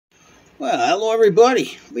Well, hello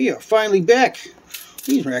everybody. We are finally back.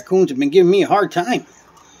 These raccoons have been giving me a hard time.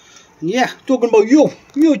 Yeah, talking about you.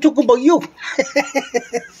 Talking about you.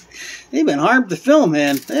 They've been hard to film,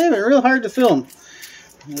 man. They've been real hard to film.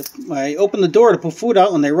 I open the door to put food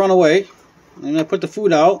out and they run away. And I put the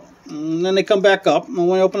food out and then they come back up. And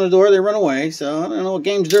when I open the door, they run away. So I don't know what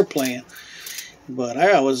games they're playing. But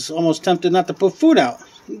I was almost tempted not to put food out.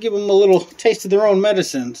 Give them a little taste of their own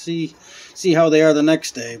medicine. See how they are the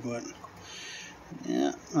next day. But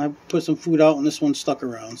yeah, I put some food out and this one stuck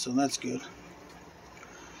around, so that's good.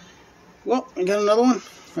 Well, I got another one.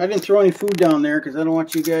 I didn't throw any food down there because I don't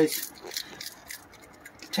want you guys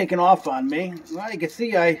taking off on me. Well, you can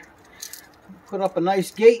see I put up a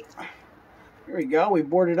nice gate. Here we go. We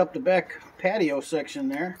boarded up the back patio section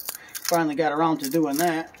there. Finally got around to doing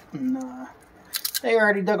that. And they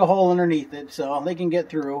already dug a hole underneath it, so they can get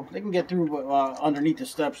through. They can get through underneath the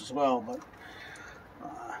steps as well, but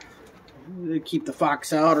they keep the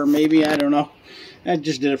fox out, or maybe, I don't know. I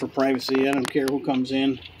just did it for privacy. I don't care who comes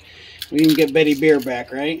in. We can get Betty Bear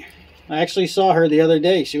back, right? I actually saw her the other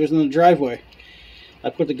day. She was in the driveway.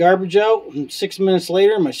 I put the garbage out, and 6 minutes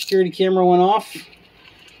later, my security camera went off,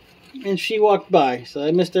 and she walked by. So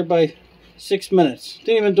I missed her by 6 minutes.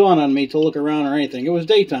 Didn't even dawn on me to look around or anything. It was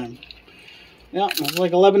daytime. Yeah, it was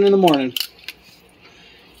like 11 in the morning.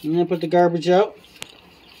 And I put the garbage out.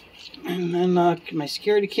 And then my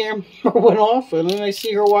security camera went off, and then I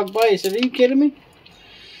see her walk by. I said, "Are you kidding me?"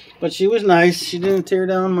 But she was nice. She didn't tear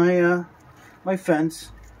down my my fence.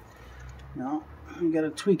 No, you got to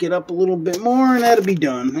tweak it up a little bit more, and that'll be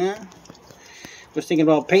done. Yeah. I was thinking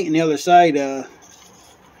about painting the other side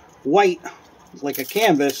white, like a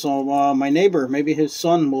canvas. So my neighbor, maybe his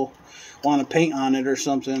son, will want to paint on it or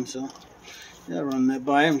something. So yeah, I'll run that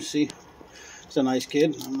by him and see. He's a nice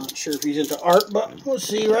kid. I'm not sure if he's into art, but we'll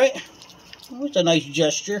see, right? It's a nice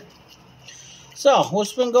gesture. So,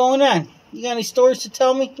 what's been going on? You got any stories to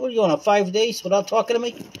tell me? What are you on, 5 days without talking to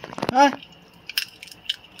me? Huh?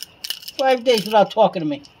 5 days without talking to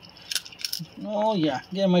me. Oh, yeah.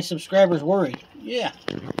 Getting my subscribers worried. Yeah.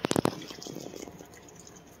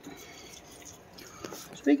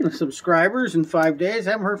 Speaking of subscribers in 5 days,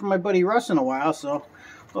 I haven't heard from my buddy Russ in a while, so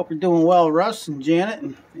hope you're doing well, Russ and Janet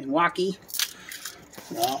and Wacky.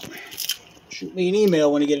 Well, shoot me an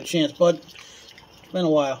email when you get a chance, bud. It's been a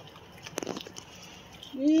while.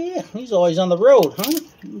 Yeah, he's always on the road, huh?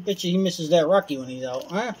 I bet you he misses that Rocky when he's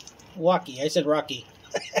out, huh? Wacky. I said Rocky.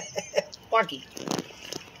 Wacky.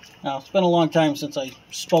 Now, it's been a long time since I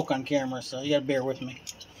spoke on camera, so you gotta bear with me.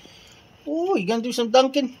 Oh, you gonna do some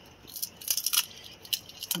dunking?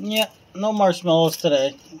 Yeah, no marshmallows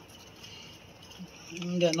today.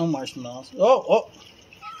 Got no marshmallows. Oh.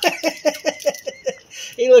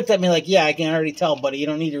 He looked at me like, yeah, I can already tell, buddy. You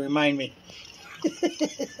don't need to remind me.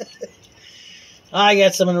 I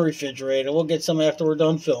got some in the refrigerator. We'll get some after we're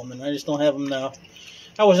done filming. I just don't have them now.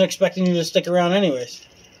 I wasn't expecting you to stick around anyways.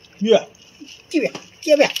 Yeah. Give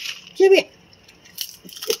here.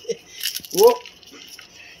 Whoa.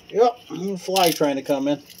 Yep. A fly trying to come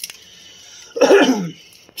in.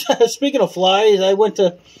 Speaking of flies, I went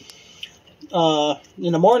to...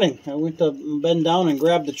 in the morning, I went to bend down and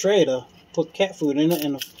grab the tray to put cat food in it,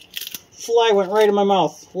 and a fly went right in my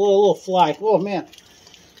mouth. A little fly. Oh, man.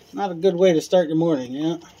 Not a good way to start your morning,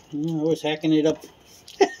 yeah? I was hacking it up.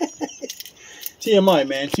 TMI,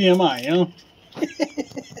 man. TMI, you know?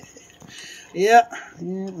 Yeah.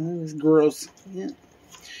 It was gross. Yeah.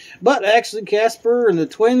 But actually, Casper and the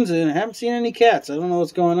twins, and I haven't seen any cats. I don't know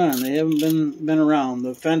what's going on. They haven't been around.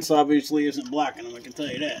 The fence obviously isn't blocking them, I can tell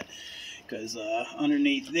you that. Because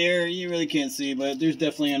underneath there, you really can't see, but there's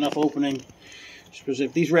definitely enough opening. Especially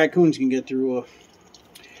if these raccoons can get through,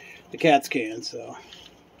 the cats can. So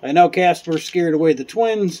I know Casper scared away the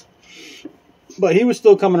twins, but he was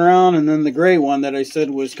still coming around. And then the gray one that I said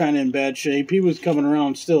was kind of in bad shape, he was coming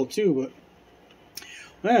around still too.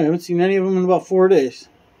 But I haven't seen any of them in about 4 days.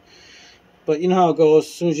 But you know how it goes.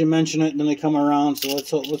 As soon as you mention it, then they come around. So let's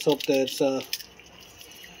hope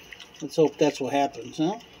that's what happens,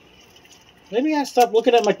 huh? Maybe I gotta stop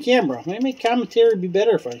looking at my camera. Maybe commentary would be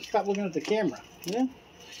better if I stop looking at the camera. Yeah?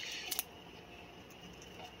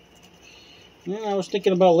 Yeah, I was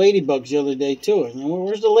thinking about ladybugs the other day, too.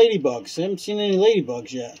 Where's the ladybugs? I haven't seen any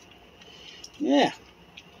ladybugs yet. Yeah.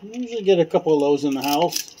 I usually get a couple of those in the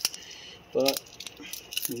house. But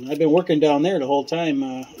I've been working down there the whole time.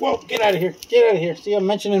 Whoa, get out of here. Get out of here. See, I'm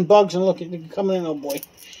mentioning bugs and look, they're coming in. Oh, boy.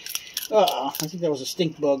 Uh-oh. I think that was a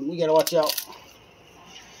stink bug. We gotta watch out.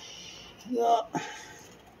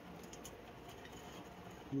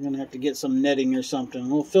 I'm going to have to get some netting or something.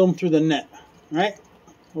 We'll film through the net, right?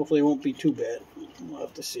 Hopefully it won't be too bad. We'll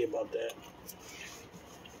have to see about that.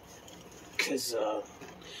 Because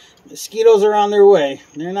mosquitoes are on their way.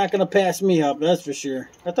 They're not going to pass me up, that's for sure.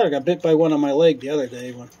 I thought I got bit by one on my leg the other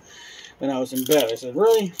day when I was in bed. I said,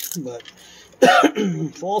 really? But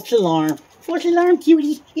false alarm. False alarm,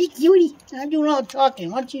 cutie. Hey, cutie. I'm doing all the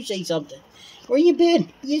talking. Why don't you say something? Where you been?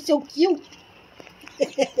 You're so cute.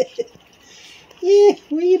 Yeah,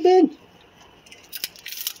 where you been?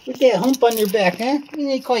 With that hump on your back, huh? What do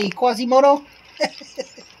they call you, Quasimodo?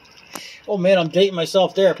 Oh man, I'm dating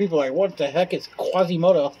myself there. People are like, what the heck is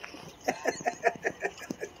Quasimodo?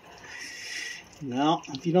 No,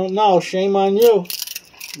 if you don't know, shame on you.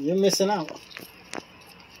 You're missing out.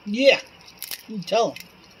 Yeah, you tell them.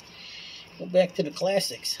 Go back to the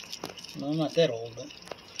classics. Well, I'm not that old, but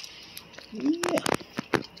yeah.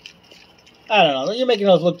 I don't know. You're making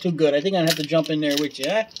those look too good. I think I'm going to have to jump in there with you,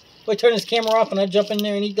 huh? Will I turn this camera off and I jump in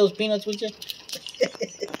there and eat those peanuts with you?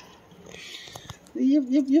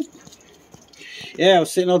 Yep. Yeah, I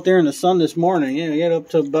was sitting out there in the sun this morning. Yeah, we got up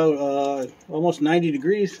to about almost 90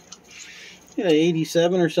 degrees. Yeah,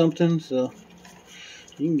 87 or something, so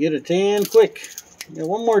you can get a tan quick. Yeah,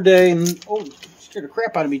 one more day and, oh, scared the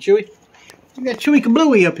crap out of me, Chewy. You got Chewy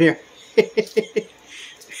Kablooey up here.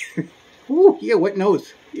 Ooh, yeah, wet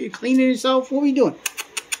nose. You cleaning yourself? What are you doing?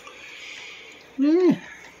 Yeah.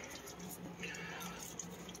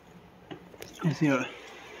 I see a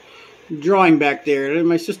drawing back there.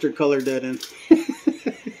 My sister colored that in.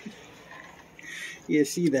 You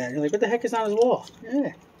see that? You're like, what the heck is on his wall?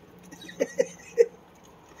 Yeah.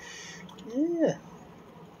 Yeah.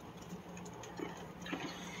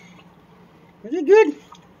 Is it good?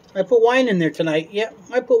 I put wine in there tonight. Yep,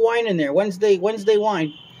 I put wine in there. Wednesday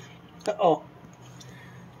wine. Uh-oh.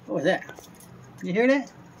 What was that? You hear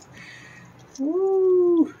that?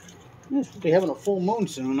 Woo! We're supposed to be having a full moon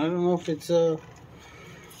soon. I don't know if it's, I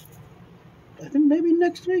think maybe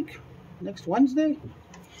next week. Next Wednesday.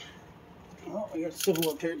 Oh, we got Sybil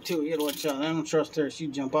up here too. You gotta watch out. I don't trust her.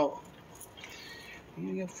 She'd jump out.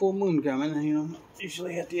 You get full moon coming, you know.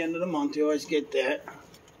 Usually at the end of the month, you always get that.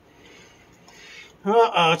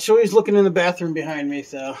 Chewy's looking in the bathroom behind me,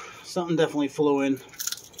 so something definitely flew in.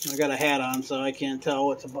 I got a hat on, so I can't tell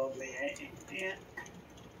what's above me. Yeah.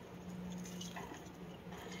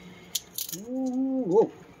 Ooh,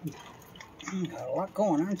 whoa. Got a lot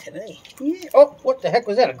going on today. Yeah. Oh, what the heck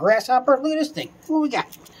was that? A grasshopper? Look at this thing. What we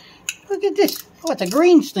got? Look at this. Oh, it's a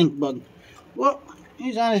green stink bug. Well,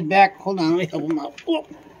 he's on his back. Hold on, let me help him out. Whoa.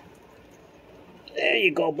 There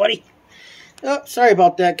you go, buddy. Oh, sorry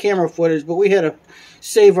about that camera footage, but we had to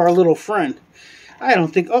save our little friend. I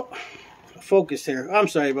don't think... Oh, focus here. I'm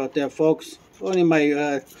sorry about that, folks. Only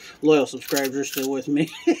my loyal subscribers are still with me.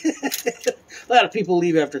 A lot of people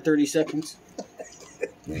leave after 30 seconds.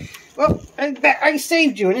 Well, I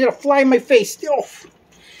saved you, and you had a fly in my face. Oh.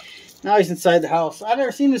 Now he's inside the house. I've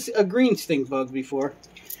never seen a green stink bug before.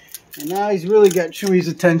 And now he's really got Chewy's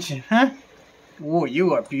attention, huh? Oh,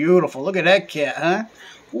 you are beautiful. Look at that cat, huh?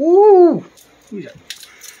 Ooh! He's a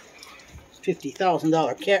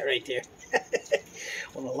 $50,000 cat right there.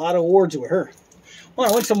 Won a lot of awards with her. Well,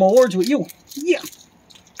 I won some awards with you. Yeah.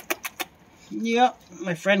 Yeah.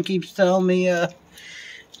 My friend keeps telling me, you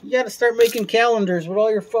got to start making calendars with all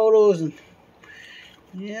your photos. And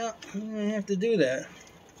yeah, I have to do that.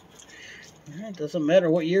 It doesn't matter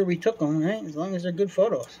what year we took them, right? As long as they're good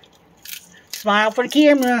photos. Smile for the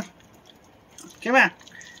camera. Come on. I'm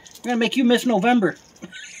going to make you miss November.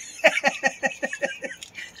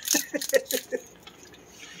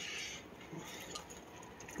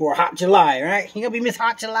 Or Hot July, right? You going to be Miss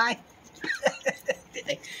Hot July?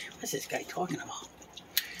 What's this guy talking about?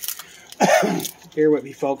 Bear with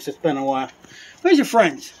me, folks. It's been a while. Where's your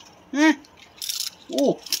friends? Huh?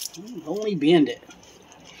 Oh, only Bandit.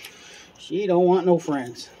 She don't want no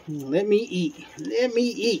friends. Let me eat. Let me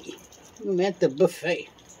eat. I'm at the buffet.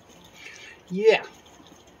 Yeah.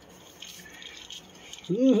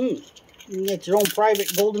 You got your own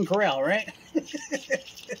private golden corral, right?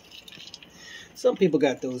 Some people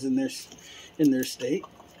got those in their state.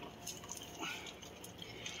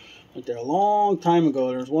 But there a long time ago,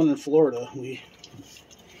 there was one in Florida. We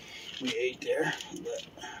ate there, but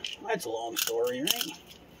that's a long story, right?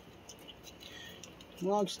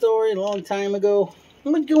 Long story, a long time ago.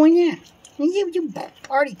 What's going on? You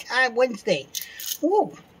party time Wednesday.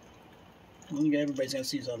 Whoa. Everybody's going to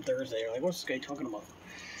see us on Thursday. They're like, what's this guy talking about?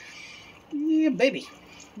 Yeah, baby.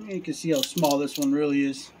 You can see how small this one really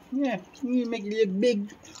is. Yeah, you make it look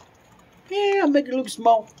big. Yeah, I'll make it look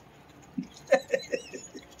small.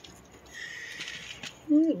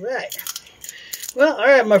 Alright. Well,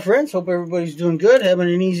 alright, my friends. Hope everybody's doing good,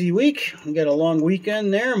 having an easy week. We got a long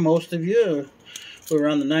weekend there. Most of you we're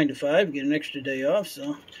on the 9 to 5, get an extra day off, so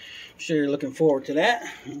I'm sure you're looking forward to that.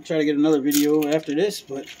 I'll try to get another video after this,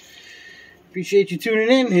 but appreciate you tuning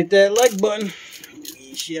in. Hit that like button.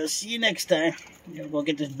 We shall see you next time. I'm gonna go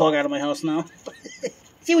get this bug out of my house now.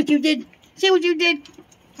 See what you did? See what you did?